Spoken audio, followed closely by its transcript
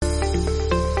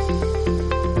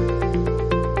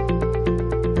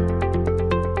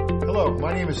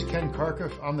is Ken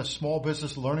Karkoff. I'm the Small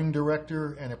Business Learning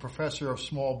Director and a Professor of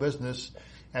Small Business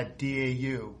at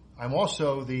DAU. I'm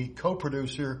also the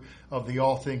co-producer of the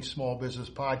All Things Small Business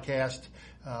podcast.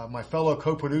 My fellow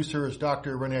co-producer is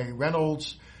Dr. Renee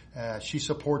Reynolds. She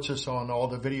supports us on all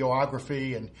the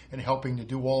videography and helping to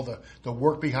do all the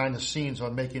work behind the scenes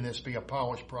on making this be a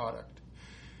polished product.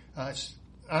 It's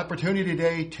an opportunity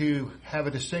today to have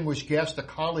a distinguished guest, a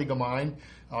colleague of mine,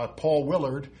 Paul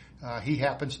Willard. He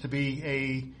happens to be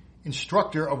a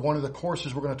instructor of one of the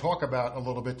courses we're going to talk about a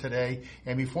little bit today.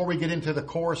 And before we get into the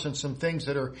course and some things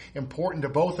that are important to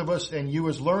both of us and you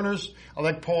as learners, I'd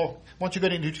like Paul, why don't you go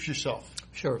ahead and introduce yourself?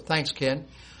 Sure. Thanks, Ken.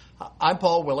 I'm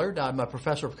Paul Willard. I'm a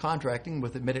professor of contracting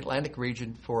with the Mid-Atlantic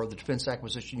region for the Defense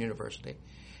Acquisition University.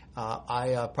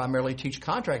 I primarily teach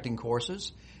contracting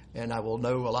courses, and I will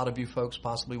know a lot of you folks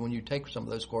possibly when you take some of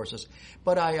those courses.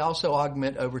 But I also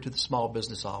augment over to the Small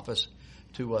Business Office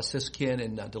to assist Ken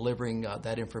in delivering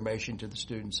that information to the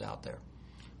students out there.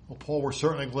 Well, Paul, we're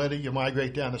certainly glad that you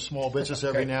migrate down to small business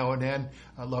every now and then.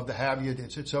 I'd love to have you.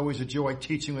 It's always a joy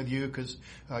teaching with you because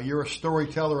you're a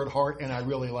storyteller at heart, and I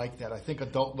really like that. I think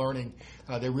adult learning,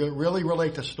 they really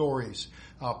relate to stories.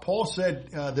 Paul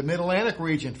said the Mid-Atlantic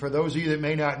region. For those of you that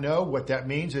may not know what that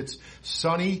means, it's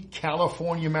sunny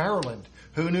California, Maryland.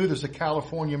 Who knew there's a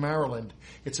California, Maryland?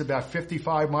 It's about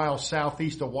 55 miles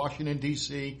southeast of Washington,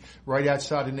 D.C., right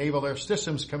outside of Naval Air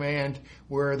Systems Command,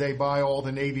 where they buy all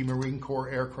the Navy, Marine Corps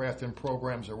aircraft and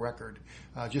programs of record.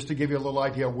 Just to give you a little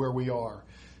idea of where we are.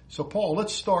 So, Paul,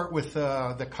 let's start with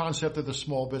the concept of the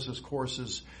small business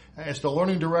courses. As the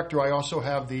learning director, I also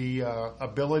have the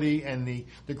ability and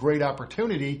the great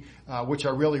opportunity, which I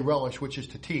really relish, which is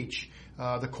to teach.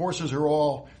 The courses are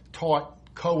all taught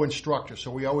co-instructors. So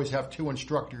we always have two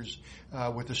instructors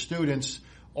with the students.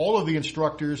 All of the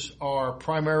instructors are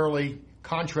primarily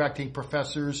contracting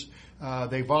professors.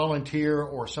 They volunteer,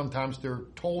 or sometimes they're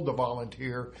told to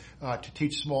volunteer to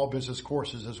teach small business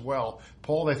courses as well.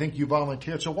 Paul, I think you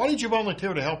volunteered. So why did you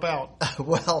volunteer to help out?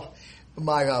 Well,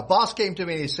 my boss came to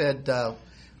me and he said,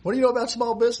 what do you know about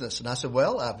small business? And I said,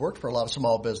 well, I've worked for a lot of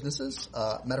small businesses.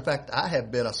 Matter of fact, I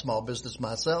have been a small business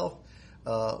myself.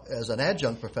 As an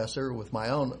adjunct professor with my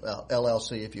own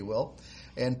LLC, if you will.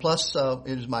 And plus,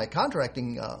 it was my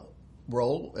contracting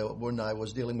role when I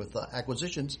was dealing with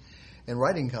acquisitions and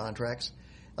writing contracts.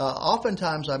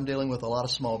 Oftentimes, I'm dealing with a lot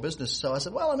of small business. So I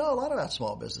said, well, I know a lot about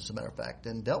small business, as a matter of fact,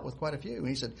 and dealt with quite a few. And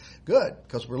he said, good,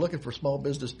 because we're looking for small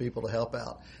business people to help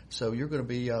out. So you're going to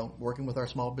be working with our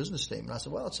small business team. And I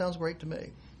said, well, it sounds great to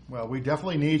me. Well, we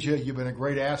definitely need you. You've been a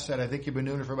great asset. I think you've been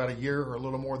doing it for about a year or a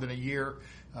little more than a year.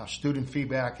 Student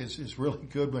feedback is really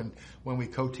good when we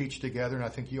co-teach together, and I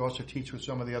think you also teach with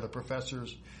some of the other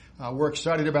professors. We're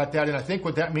excited about that, and I think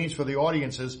what that means for the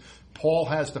audience is Paul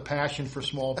has the passion for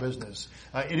small business.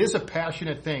 It is a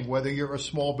passionate thing, whether you're a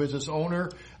small business owner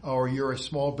or you're a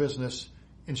small business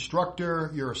instructor,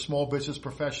 you're a small business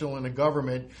professional in the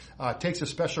government. It takes a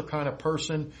special kind of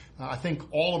person. I think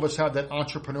all of us have that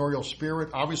entrepreneurial spirit.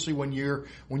 Obviously, when you're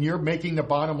making the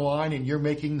bottom line and you're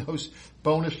making those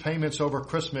bonus payments over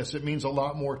Christmas, it means a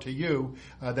lot more to you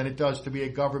than it does to be a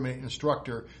government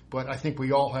instructor. But I think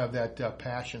we all have that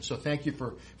passion. So thank you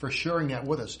for sharing that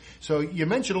with us. So you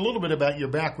mentioned a little bit about your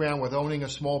background with owning a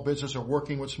small business or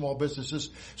working with small businesses.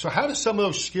 So how does some of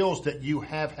those skills that you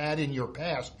have had in your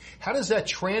past, how does that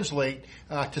translate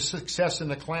to success in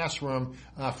the classroom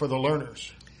for the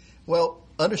learners? Well,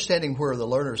 understanding where the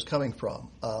learner is coming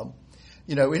from.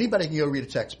 Anybody can go read a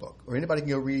textbook, or anybody can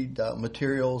go read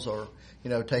materials, or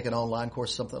take an online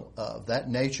course, something of that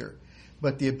nature.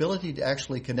 But the ability to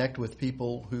actually connect with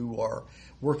people who are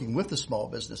working with the small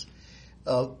business,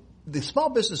 the small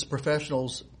business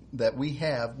professionals that we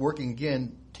have working,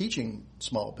 again, teaching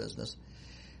small business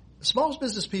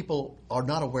people are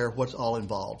not aware of what's all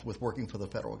involved with working for the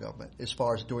federal government as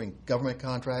far as doing government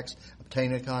contracts,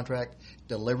 obtaining a contract,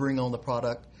 delivering on the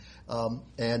product.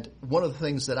 And one of the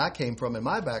things that I came from in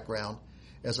my background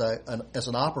as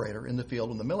an operator in the field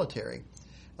in the military,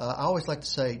 I always like to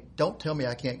say, don't tell me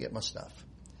I can't get my stuff.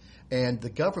 And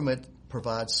the government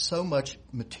provides so much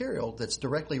material that's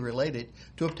directly related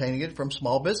to obtaining it from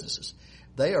small businesses.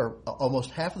 They are almost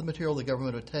half of the material the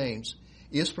government obtains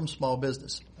is from small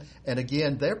business. And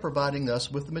again, they're providing us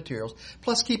with the materials,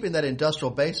 plus keeping that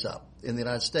industrial base up in the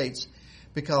United States,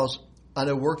 because I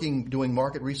know doing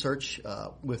market research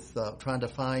with trying to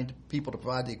find people to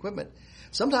provide the equipment,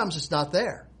 sometimes it's not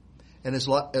there. And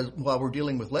while we're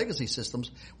dealing with legacy systems,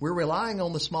 we're relying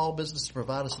on the small business to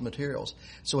provide us the materials.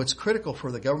 So it's critical for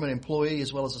the government employee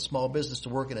as well as the small business to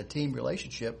work in a team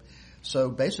relationship. So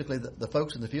basically, the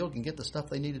folks in the field can get the stuff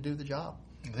they need to do the job.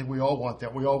 I think we all want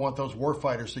that. We all want those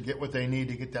warfighters to get what they need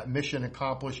to get that mission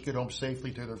accomplished, get home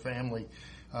safely to their family.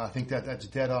 I think that's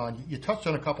dead on. You touched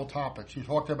on a couple topics. You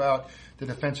talked about the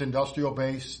defense industrial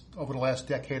base. Over the last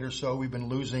decade or so, we've been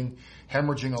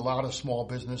hemorrhaging a lot of small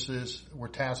businesses. We're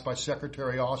tasked by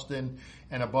Secretary Austin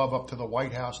and above up to the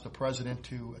White House, the president,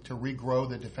 to regrow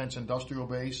the defense industrial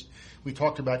base. We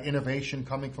talked about innovation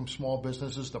coming from small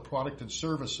businesses, the product and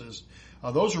services.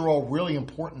 Those are all really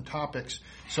important topics.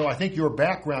 So I think your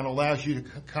background allows you to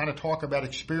kind of talk about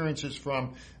experiences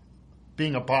from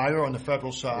being a buyer on the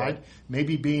federal side, right,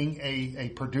 maybe being a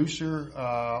producer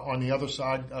on the other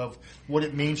side of what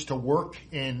it means to work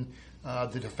in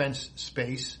the defense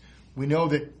space. We know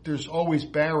that there's always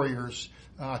barriers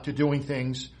to doing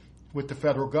things with the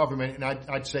federal government, and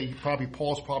I'd say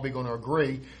Paul's probably going to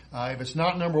agree. If it's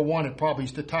not number one, it probably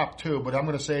is the top two, but I'm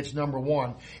going to say it's number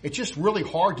one. It's just really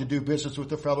hard to do business with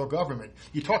the federal government.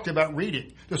 You talked about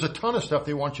reading. There's a ton of stuff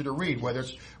they want you to read, whether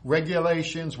it's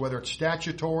regulations, whether it's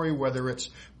statutory, whether it's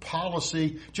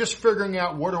policy. Just figuring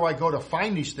out where do I go to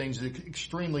find these things is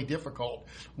extremely difficult.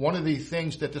 One of the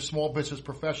things that the small business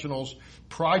professionals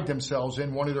pride themselves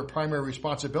in, one of their primary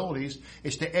responsibilities,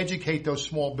 is to educate those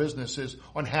small businesses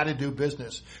on how to do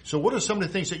business. So what are some of the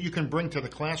things that you can bring to the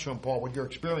classroom, Paul, with your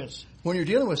experience? When you're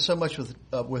dealing with so much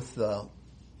with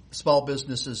small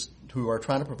businesses who are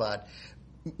trying to provide,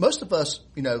 most of us,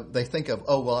 they think of,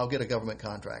 oh well, I'll get a government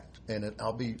contract and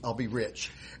I'll be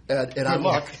rich, and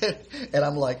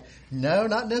I'm like, no,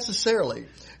 not necessarily.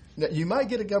 Now, you might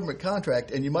get a government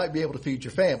contract and you might be able to feed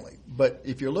your family, but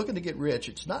if you're looking to get rich,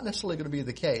 it's not necessarily going to be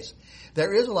the case.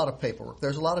 There is a lot of paperwork.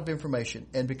 There's a lot of information,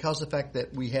 and because of the fact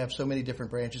that we have so many different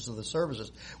branches of the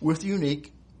services with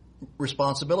unique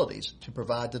responsibilities to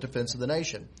provide the defense of the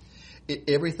nation,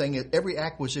 every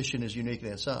acquisition is unique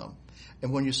in its own.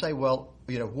 And when you say, well,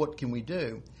 what can we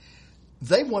do?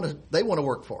 They want to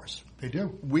work for us. They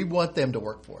do. We want them to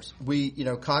work for us.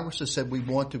 Congress has said we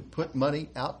want to put money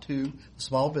out to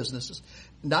small businesses,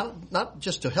 not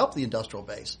just to help the industrial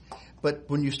base, but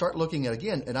when you start looking at,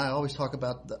 again, and I always talk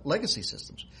about the legacy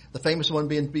systems, the famous one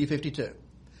being B-52.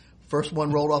 First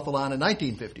one rolled off the line in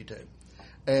 1952.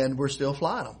 And we're still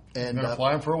flying them. And they're going to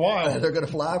fly them for a while. They're going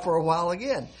to fly for a while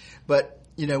again. But,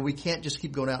 we can't just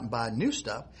keep going out and buying new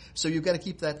stuff. So you've got to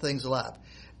keep that things alive.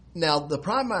 Now, the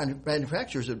prime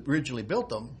manufacturers that originally built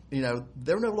them,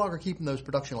 they're no longer keeping those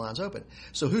production lines open.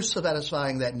 So who's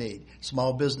satisfying that need?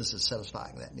 Small businesses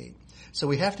satisfying that need. So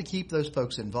we have to keep those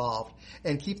folks involved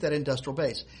and keep that industrial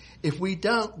base. If we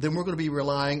don't, then we're going to be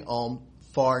relying on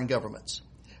foreign governments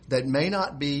that may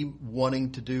not be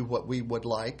wanting to do what we would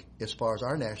like as far as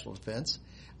our national defense.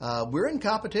 We're in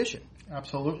competition.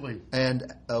 Absolutely.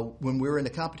 And when we're in the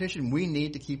competition, we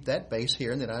need to keep that base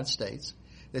here in the United States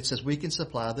that says we can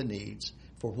supply the needs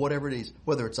for whatever it is,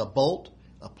 whether it's a bolt,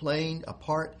 a plane, a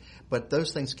part, but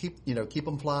those things keep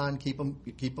them flying, keep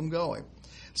them going.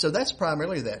 So that's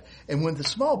primarily that. And when the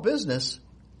small business,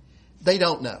 they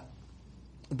don't know.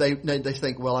 They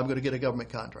think, well, I'm going to get a government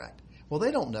contract. Well,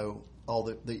 they don't know all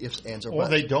the ifs, ands, or buts.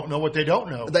 Or they don't know what they don't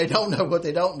know. They don't know what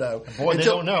they don't know. Boy, they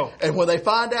don't know. And when they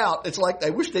find out, it's like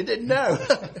they wish they didn't know.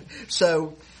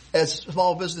 So as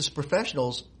small business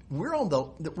professionals, we're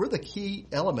the key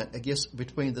element, I guess,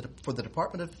 for the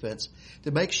Department of Defense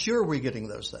to make sure we're getting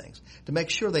those things, to make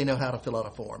sure they know how to fill out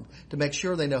a form, to make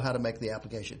sure they know how to make the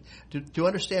application, to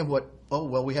understand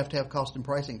we have to have cost and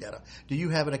pricing data. Do you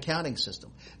have an accounting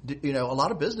system? A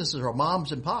lot of businesses are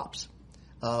moms and pops.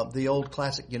 The old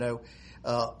classic,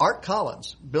 Art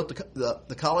Collins built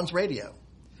the Collins radio.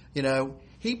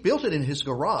 He built it in his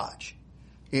garage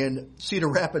in Cedar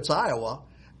Rapids, Iowa,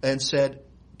 and said,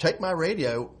 take my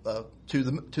radio to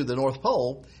the North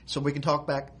Pole so we can talk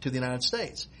back to the United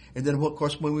States. And then, of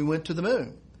course, when we went to the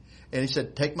moon, and he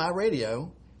said, take my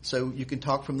radio so you can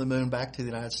talk from the moon back to the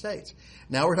United States.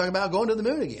 Now we're talking about going to the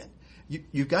moon again.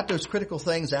 You've got those critical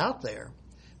things out there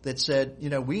that said,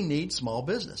 we need small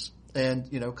business.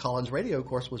 And, Collins Radio, of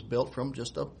course, was built from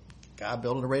just a guy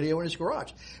building a radio in his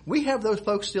garage. We have those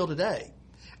folks still today,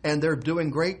 and they're doing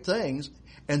great things,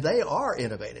 and they are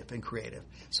innovative and creative.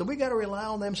 So we got to rely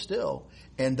on them still,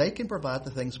 and they can provide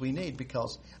the things we need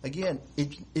because, again,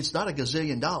 it's not a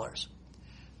gazillion dollars,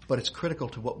 but it's critical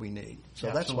to what we need. So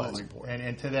Absolutely. That's why it's important.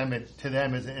 And to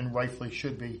them, and rightfully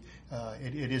should be,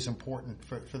 it is important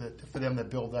for them to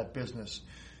build that business.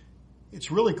 It's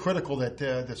really critical that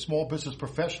the small business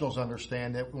professionals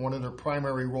understand that one of their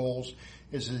primary roles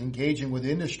is engaging with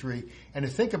industry. And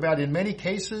to think about, in many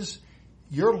cases,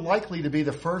 you're likely to be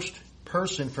the first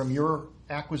person from your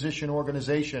acquisition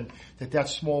organization that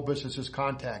small business is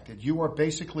contacted. You are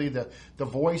basically the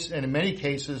voice, and in many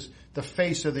cases, the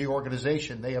face of the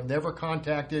organization. They have never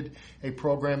contacted a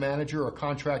program manager or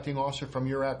contracting officer from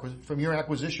your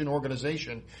acquisition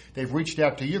organization. They've reached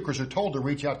out to you because they're told to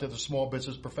reach out to the small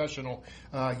business professional.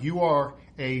 You are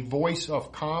a voice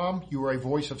of calm. You are a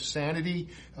voice of sanity.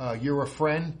 You're a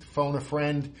friend. Phone a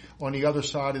friend on the other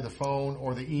side of the phone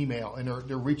or the email, and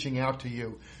they're reaching out to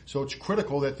you. So it's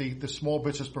critical that the small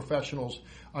business professionals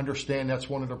understand that's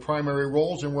one of the primary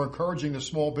roles, and we're encouraging the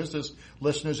small business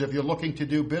listeners, if you're looking to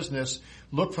do business,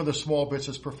 look for the small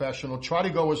business professional. Try to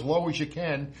go as low as you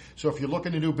can. So if you're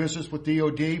looking to do business with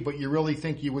DOD, but you really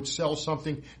think you would sell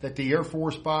something that the Air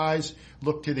Force buys,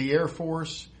 look to the Air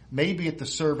Force, maybe at the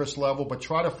service level, but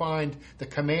try to find the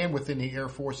command within the Air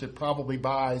Force that probably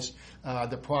buys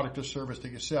the product or service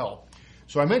that you sell.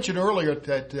 So I mentioned earlier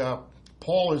that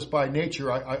Paul is by nature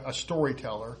a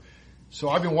storyteller. So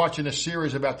I've been watching a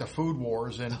series about the food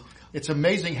wars, and it's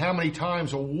amazing how many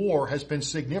times a war has been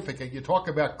significant. You talk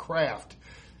about Kraft.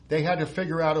 They had to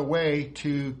figure out a way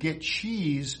to get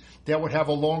cheese that would have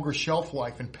a longer shelf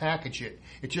life and package it.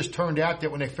 It just turned out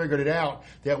that when they figured it out,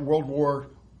 that World War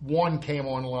I came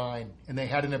online, and they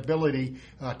had an ability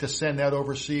to send that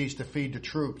overseas to feed the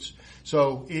troops.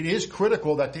 So it is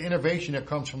critical that the innovation that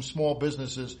comes from small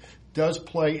businesses does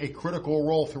play a critical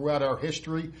role throughout our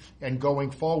history and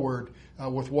going forward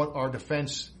with what our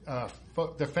defense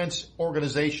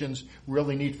organizations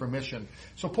really need for mission.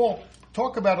 So, Paul,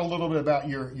 talk about a little bit about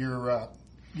your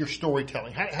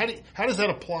storytelling. How does that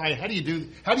apply? How do you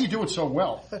do it so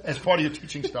well as part of your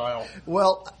teaching style?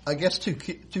 Well, I guess two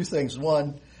things.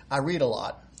 One, I read a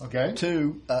lot. Okay.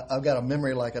 Two, I've got a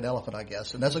memory like an elephant, I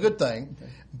guess, and that's a good thing.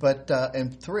 Okay. But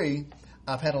and three,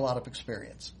 I've had a lot of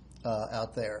experience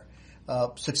out there.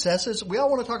 Successes, we all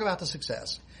want to talk about the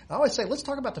success. I always say, let's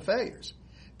talk about the failures,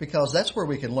 because that's where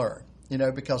we can learn,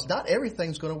 because not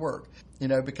everything's going to work, You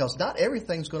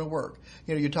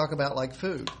talk about like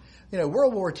food.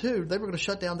 World War II, they were going to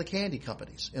shut down the candy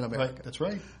companies in America. Right, that's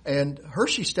right. And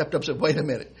Hershey stepped up and said, wait a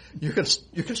minute, you're going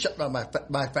to shut down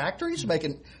my factories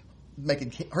making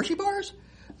Hershey bars?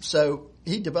 So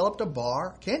he developed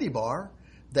a candy bar,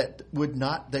 that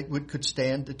could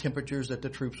stand the temperatures that the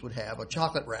troops would have, a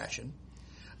chocolate ration.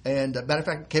 And matter of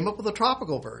fact, came up with a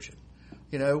tropical version.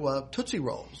 Tootsie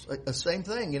Rolls, same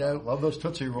thing. Love those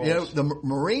Tootsie Rolls. The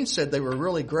Marines said they were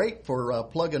really great for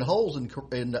plugging holes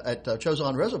at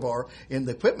Chosin Reservoir in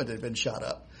the equipment that had been shot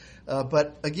up.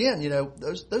 But again,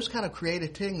 those kind of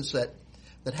creative things that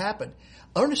happen.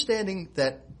 Understanding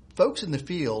that folks in the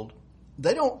field,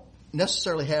 they don't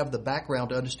necessarily have the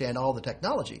background to understand all the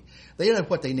technology. They know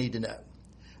what they need to know.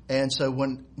 And so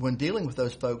when dealing with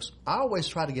those folks, I always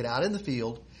try to get out in the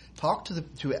field, talk to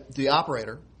the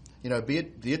operator, be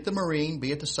it the Marine,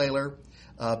 be it the sailor,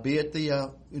 be it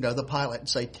the pilot, and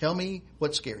say, tell me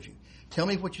what scares you. Tell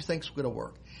me what you think's going to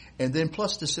work. And then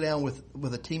plus to sit down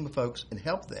with a team of folks and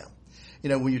help them.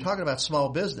 When you're talking about small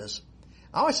business,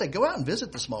 I always say go out and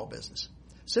visit the small business.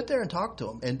 Sit there and talk to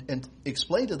them and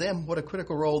explain to them what a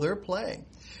critical role they're playing.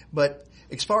 But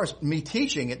as far as me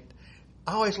teaching it,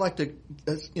 I always like to,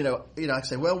 I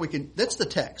say, well, that's the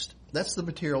text. That's the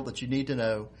material that you need to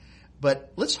know.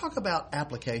 But let's talk about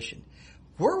application.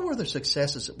 Where were the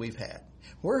successes that we've had?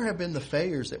 Where have been the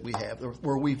failures that we have,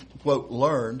 where we've, quote,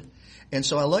 learned? And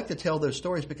so I like to tell those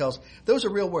stories because those are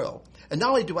real world. And not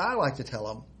only do I like to tell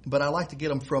them, but I like to get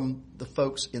them from the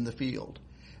folks in the field.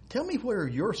 Tell me where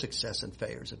your success and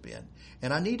failures have been.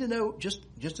 And I need to know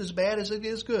just as bad as it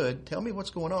is good. Tell me what's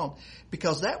going on,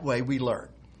 because that way we learn.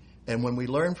 And when we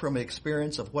learn from an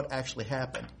experience of what actually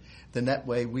happened, then that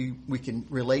way we can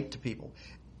relate to people.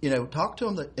 Talk to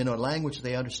them in a language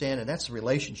they understand, and that's the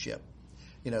relationship.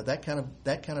 That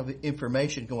kind of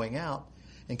information going out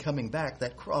and coming back,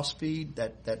 that cross feed,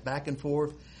 that back and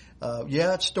forth.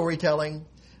 It's storytelling.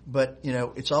 But,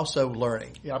 it's also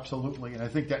learning. Yeah, absolutely. And I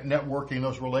think that networking,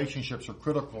 those relationships are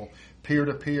critical.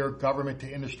 Peer-to-peer, government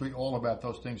to industry, all about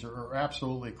those things are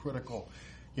absolutely critical.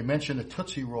 You mentioned the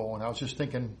Tootsie Roll, and I was just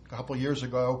thinking a couple of years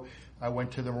ago, I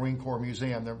went to the Marine Corps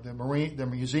Museum, the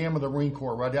Museum of the Marine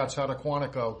Corps right outside of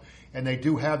Quantico, and they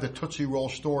do have the Tootsie Roll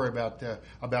story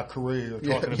about Korea.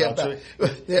 You're talking about.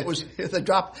 They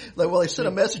sent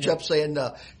a message up saying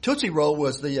Tootsie Roll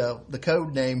was the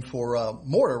code name for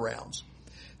mortar rounds.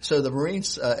 So the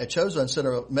Marines at Chosin sent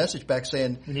a message back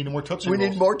saying, we need more Tootsie Rolls. We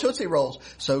need more Tootsie Rolls.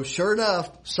 So sure enough,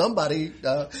 somebody...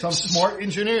 some smart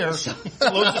engineer,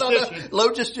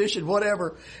 logistician,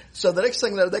 whatever. So the next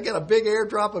thing they got a big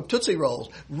airdrop of Tootsie Rolls.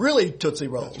 Really Tootsie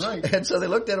Rolls. That's right. And so they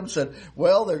looked at them and said,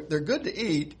 well, they're good to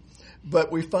eat,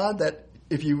 but we find that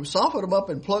if you soften them up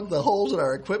and plug the holes in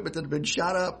our equipment that have been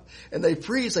shot up and they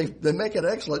freeze, they make an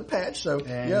excellent patch. So,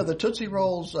 the Tootsie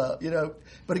Rolls,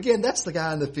 but again, that's the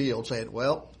guy in the field saying,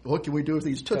 well, what can we do with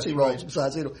these Tootsie Rolls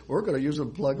besides, we're going to use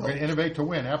them to plug holes. We're going to innovate to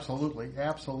win. Absolutely.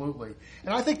 Absolutely.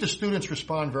 And I think the students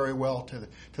respond very well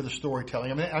to the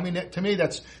storytelling. I mean, to me,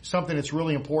 that's something that's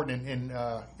really important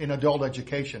in adult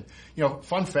education.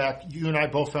 Fun fact, you and I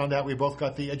both found out we both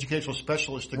got the educational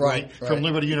specialist degree from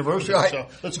Liberty University. Right. So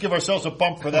let's give ourselves a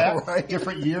bump for that. Right.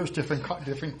 Different years, different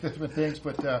things,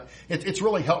 but it's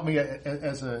really helped me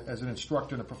as an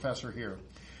instructor and a professor here.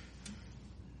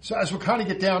 So as we kind of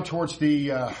get down towards the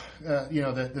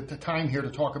time here to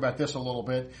talk about this a little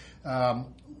bit,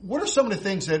 what are some of the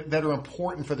things that are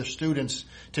important for the students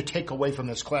to take away from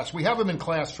this class? We have them in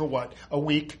class for a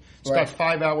week. It's about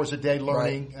 5 hours a day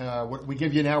learning. Right. We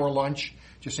give you an hour lunch.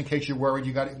 Just in case you're worried,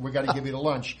 we got to give you the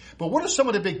lunch. But what are some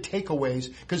of the big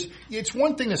takeaways? Because it's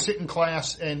one thing to sit in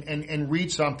class and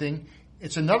read something.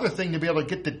 It's another thing to be able to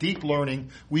get the deep learning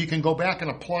where you can go back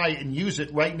and apply it and use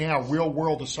it right now, real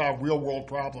world, to solve real world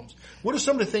problems. What are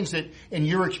some of the things that, in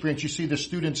your experience, you see the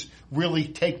students really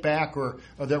take back or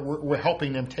that we're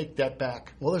helping them take that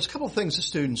back? Well, there's a couple of things the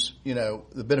students,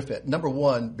 the benefit. Number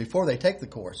one, before they take the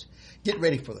course, get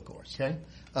ready for the course. Okay.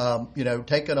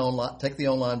 Take the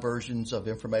online versions of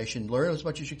information, learn as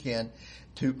much as you can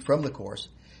from the course.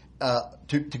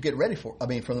 To get ready for,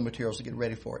 from the materials to get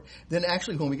ready for it. Then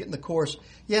actually when we get in the course,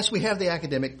 yes, we have the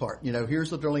academic part. Here's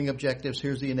the drilling objectives,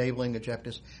 here's the enabling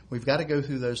objectives. We've got to go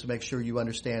through those to make sure you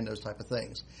understand those type of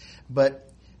things.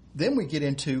 But then we get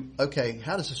into, okay,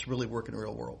 how does this really work in the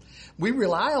real world? We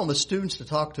rely on the students to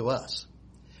talk to us.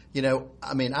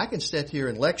 I can sit here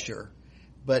and lecture,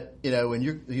 but,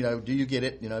 and do you get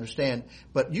it? Understand.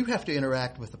 But you have to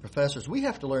interact with the professors. We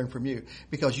have to learn from you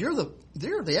because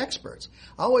they're the experts.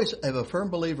 I always am a firm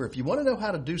believer, if you want to know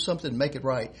how to do something and make it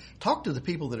right, talk to the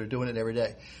people that are doing it every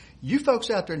day. You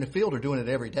folks out there in the field are doing it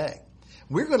every day.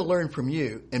 We're going to learn from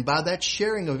you. And by that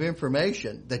sharing of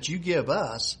information that you give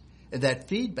us and that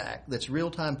feedback, that's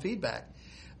real-time feedback,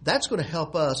 that's going to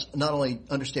help us not only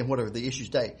understand what are the issues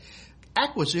today.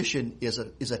 Acquisition is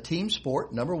a team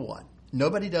sport, number one.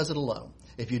 Nobody does it alone.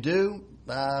 If you do,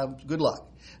 good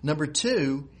luck. Number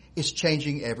two, it's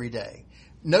changing every day.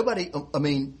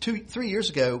 3 years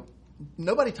ago,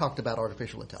 nobody talked about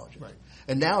artificial intelligence. Right.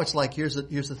 And now it's like, here's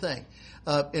the thing.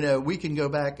 We can go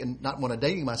back and not want to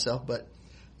dating myself, but,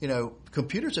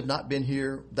 computers have not been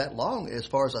here that long as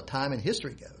far as a time in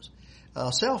history goes.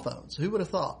 Cell phones, who would have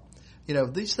thought?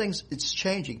 These things, it's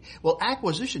changing. Well,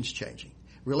 acquisition's changing.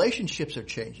 Relationships are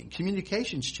changing.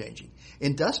 Communication's changing.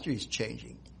 Industry's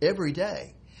changing every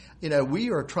day.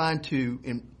 We are trying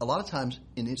to, a lot of times,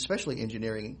 especially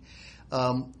engineering,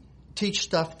 teach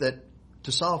stuff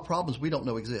to solve problems we don't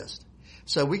know exist.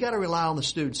 So we got to rely on the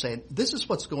students saying, this is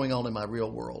what's going on in my real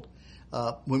world.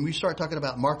 When we start talking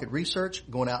about market research,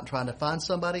 going out and trying to find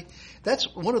somebody, that's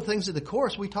one of the things in the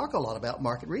course we talk a lot about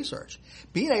market research.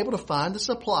 Being able to find the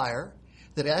supplier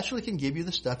that actually can give you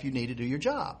the stuff you need to do your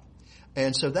job.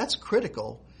 And so that's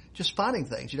critical, just finding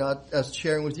things. I was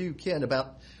sharing with you, Ken,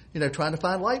 about, trying to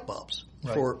find light bulbs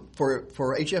for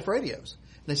HF radios.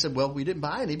 And they said, well, we didn't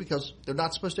buy any because they're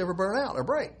not supposed to ever burn out or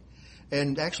break.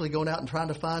 And actually going out and trying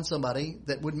to find somebody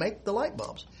that would make the light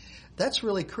bulbs. That's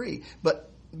really key.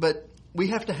 But we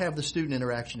have to have the student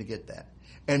interaction to get that.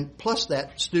 And plus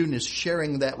that student is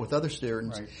sharing that with other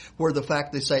students where the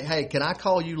fact they say, hey, can I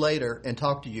call you later and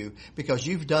talk to you because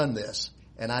you've done this?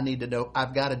 And I need to know,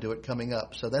 I've got to do it coming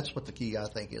up. So that's what the key, I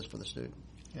think, is for the student.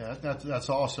 Yeah, that's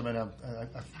awesome. And I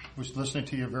was listening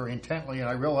to you very intently, and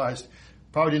I realized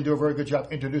probably didn't do a very good job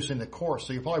introducing the course.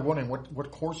 So you're probably wondering,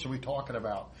 what course are we talking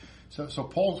about? So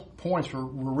Paul's points were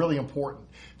really important.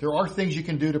 There are things you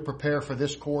can do to prepare for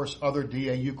this course, other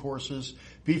DAU courses.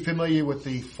 Be familiar with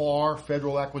the FAR,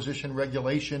 Federal Acquisition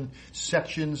Regulation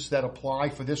sections that apply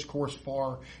for this course.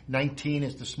 FAR 19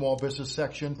 is the small business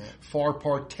section. Yeah. FAR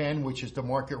Part 10, which is the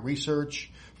market research.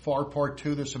 FAR Part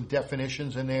 2, there's some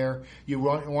definitions in there. You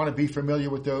want to be familiar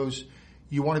with those.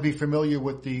 You want to be familiar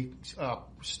with the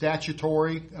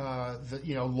statutory,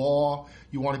 law.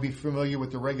 You want to be familiar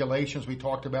with the regulations we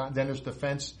talked about. And then there's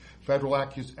Defense Federal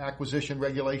Acquisition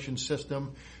Regulation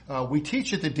System. We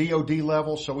teach at the DoD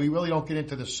level, so we really don't get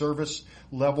into the service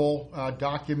level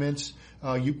documents.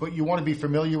 But you want to be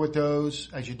familiar with those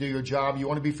as you do your job. You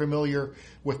want to be familiar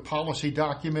with policy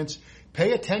documents.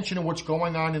 Pay attention to what's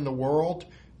going on in the world.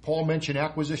 Paul mentioned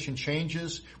acquisition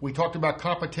changes. We talked about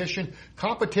competition.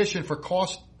 Competition for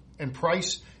cost and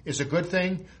price is a good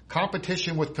thing.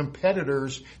 Competition with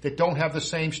competitors that don't have the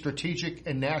same strategic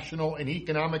and national and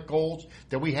economic goals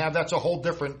that we have, that's a whole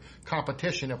different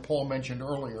competition that Paul mentioned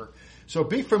earlier. So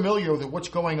be familiar with what's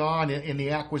going on in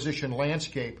the acquisition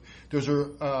landscape. There's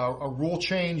a rule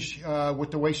change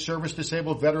with the way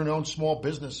service-disabled, veteran-owned small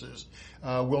businesses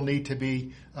will need to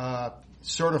be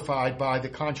certified by the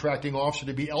contracting officer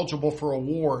to be eligible for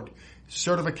award.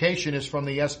 Certification is from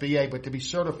the SBA, but to be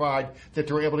certified that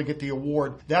they're able to get the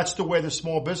award, that's the way the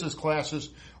small business classes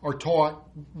are taught,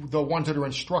 the ones that are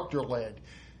instructor-led.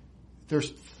 There's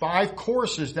 5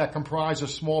 courses that comprise a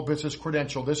small business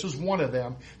credential. This is one of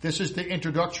them. This is the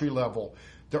introductory level.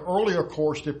 The earlier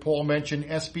course that Paul mentioned,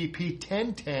 SBP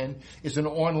 1010, is an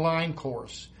online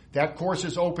course. That course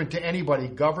is open to anybody,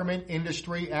 government,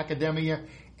 industry, academia.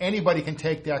 Anybody can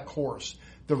take that course.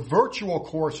 The virtual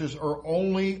courses are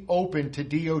only open to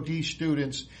DoD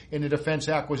students in the defense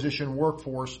acquisition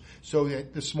workforce so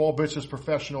that the small business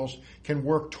professionals can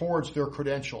work towards their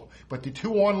credential. But the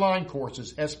 2 online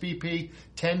courses, SBP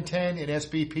 1010 and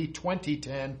SBP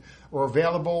 2010, are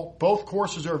available. Both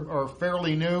courses are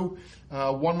fairly new.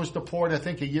 One was deployed, I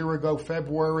think, a year ago,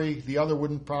 February. The other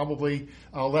one probably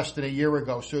less than a year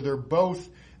ago. So they're both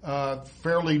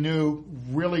fairly new,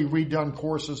 really redone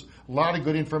courses, a lot of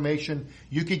good information.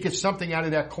 You could get something out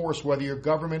of that course, whether you're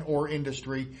government or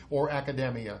industry or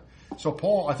academia. So,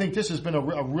 Paul, I think this has been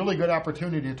a really good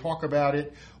opportunity to talk about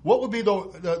it. What would be the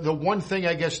one thing,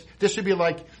 I guess, this would be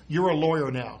like, you're a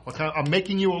lawyer now. Okay? I'm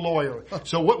making you a lawyer.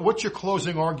 So what's your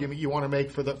closing argument you want to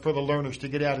make for the learners to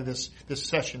get out of this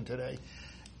session today?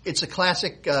 It's a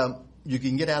classic, you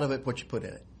can get out of it what you put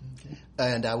in it. Okay.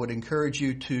 And I would encourage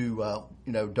you to,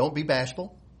 don't be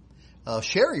bashful.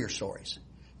 Share your stories,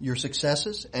 your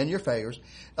successes and your failures.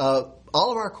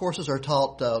 All of our courses are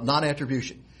taught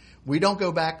non-attribution. We don't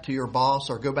go back to your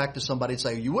boss or go back to somebody and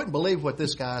say, you wouldn't believe what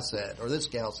this guy said or this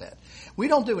gal said. We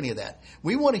don't do any of that.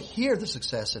 We want to hear the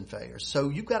success and failures. So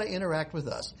you've got to interact with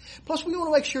us. Plus, we want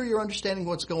to make sure you're understanding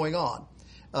what's going on.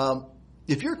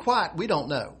 If you're quiet, we don't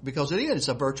know, because again, it's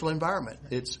a virtual environment.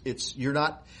 You're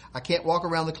not, I can't walk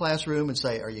around the classroom and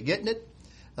say, are you getting it?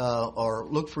 Or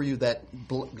look for you, that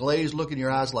glazed look in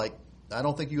your eyes like, I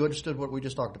don't think you understood what we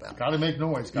just talked about. Got to make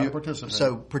noise. Got to participate.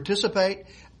 So participate.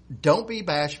 Don't be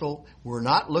bashful. We're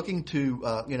not looking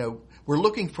to, we're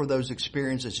looking for those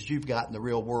experiences that you've got in the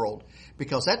real world,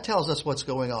 because that tells us what's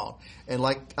going on. And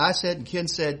like I said and Ken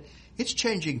said, it's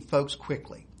changing folks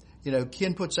quickly.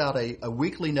 Ken puts out a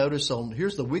weekly notice on,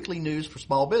 here's the weekly news for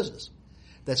small business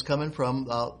that's coming from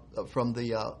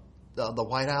the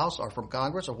White House or from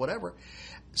Congress or whatever.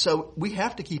 So we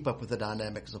have to keep up with the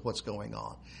dynamics of what's going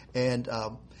on. And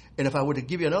if I were to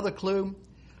give you another clue,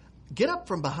 get up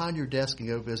from behind your desk and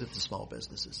go visit the small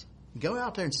businesses. Go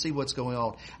out there and see what's going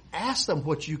on. Ask them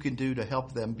what you can do to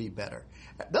help them be better.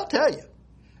 They'll tell you.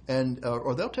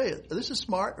 Or they'll tell you, this is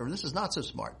smart or this is not so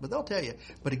smart. But they'll tell you.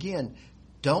 But again,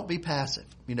 don't be passive.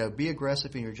 Be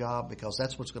aggressive in your job, because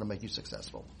that's what's going to make you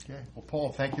successful. Okay. Well,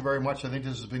 Paul, thank you very much. I think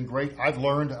this has been great. I've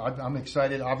learned. I'm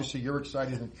excited. Obviously, you're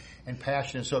excited and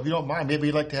passionate. So if you don't mind, maybe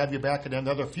we'd like to have you back at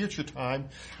another future time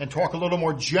and talk a little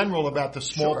more general about the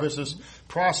small business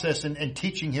process and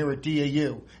teaching here at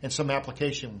DAU and some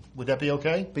application. Would that be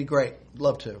okay? Be great.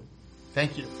 Love to.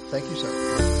 Thank you. Thank you,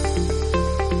 sir.